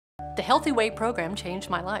The Healthy Way program changed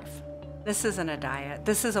my life. This isn't a diet,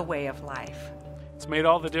 this is a way of life. It's made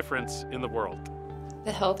all the difference in the world.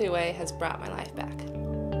 The Healthy Way has brought my life back.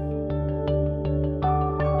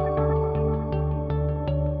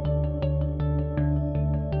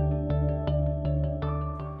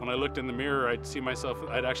 When I looked in the mirror, I'd see myself,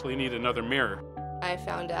 I'd actually need another mirror. I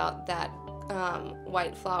found out that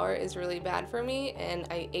white flour is really bad for me, and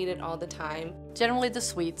I ate it all the time. Generally the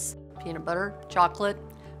sweets, peanut butter, chocolate,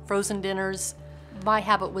 frozen dinners. My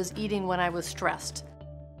habit was eating when I was stressed.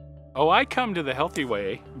 Oh, I come to the Healthy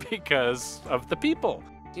Way because of the people.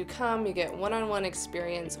 You come, you get one-on-one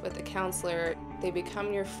experience with a counselor. They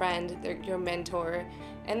become your friend, they're your mentor,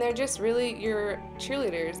 and they're just really your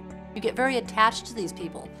cheerleaders. You get very attached to these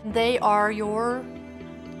people. They're your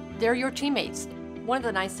teammates. One of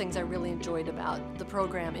the nice things I really enjoyed about the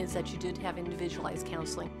program is that you did have individualized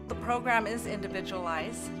counseling. The program is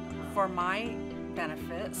individualized for my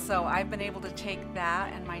benefit, so I've been able to take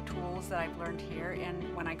that and my tools that I've learned here,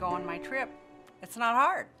 and when I go on my trip, it's not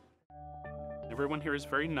hard. Everyone here is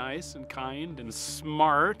very nice and kind and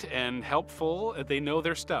smart and helpful. They know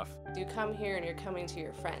their stuff. You come here and you're coming to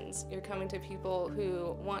your friends. You're coming to people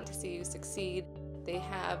who want to see you succeed. They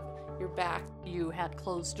have your back. You had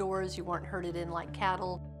closed doors, you weren't herded in like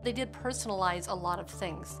cattle. They did personalize a lot of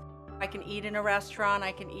things. I can eat in a restaurant,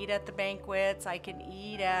 I can eat at the banquets, I can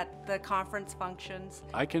eat at the conference functions.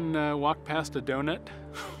 I can walk past a donut.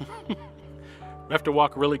 I have to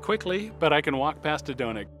walk really quickly, but I can walk past a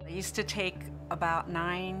donut. I used to take about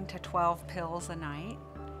 9 to 12 pills a night,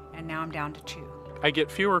 and now I'm down to 2. I get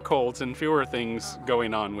fewer colds and fewer things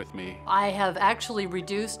going on with me. I have actually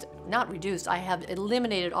I have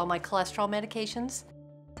eliminated all my cholesterol medications.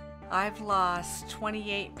 I've lost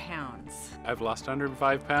 28 pounds. I've lost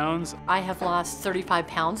 105 pounds. I have lost 35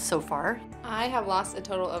 pounds so far. I have lost a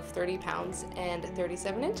total of 30 pounds and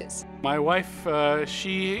 37 inches. My wife,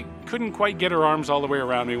 she couldn't quite get her arms all the way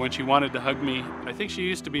around me when she wanted to hug me. I think she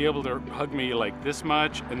used to be able to hug me like this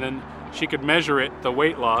much, and then she could measure it, the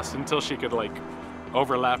weight loss, until she could like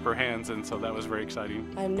overlap her hands, and so that was very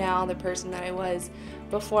exciting. I'm now the person that I was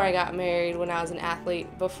before I got married, when I was an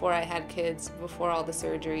athlete, before I had kids, before all the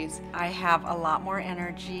surgeries. I have a lot more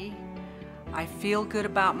energy. I feel good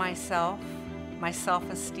about myself. My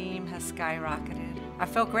self-esteem has skyrocketed. I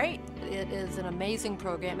feel great. It is an amazing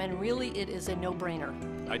program, and really it is a no-brainer.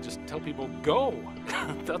 I just tell people, go.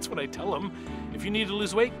 That's what I tell them. If you need to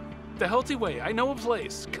lose weight, the Healthy Way. I know a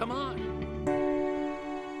place. Come on.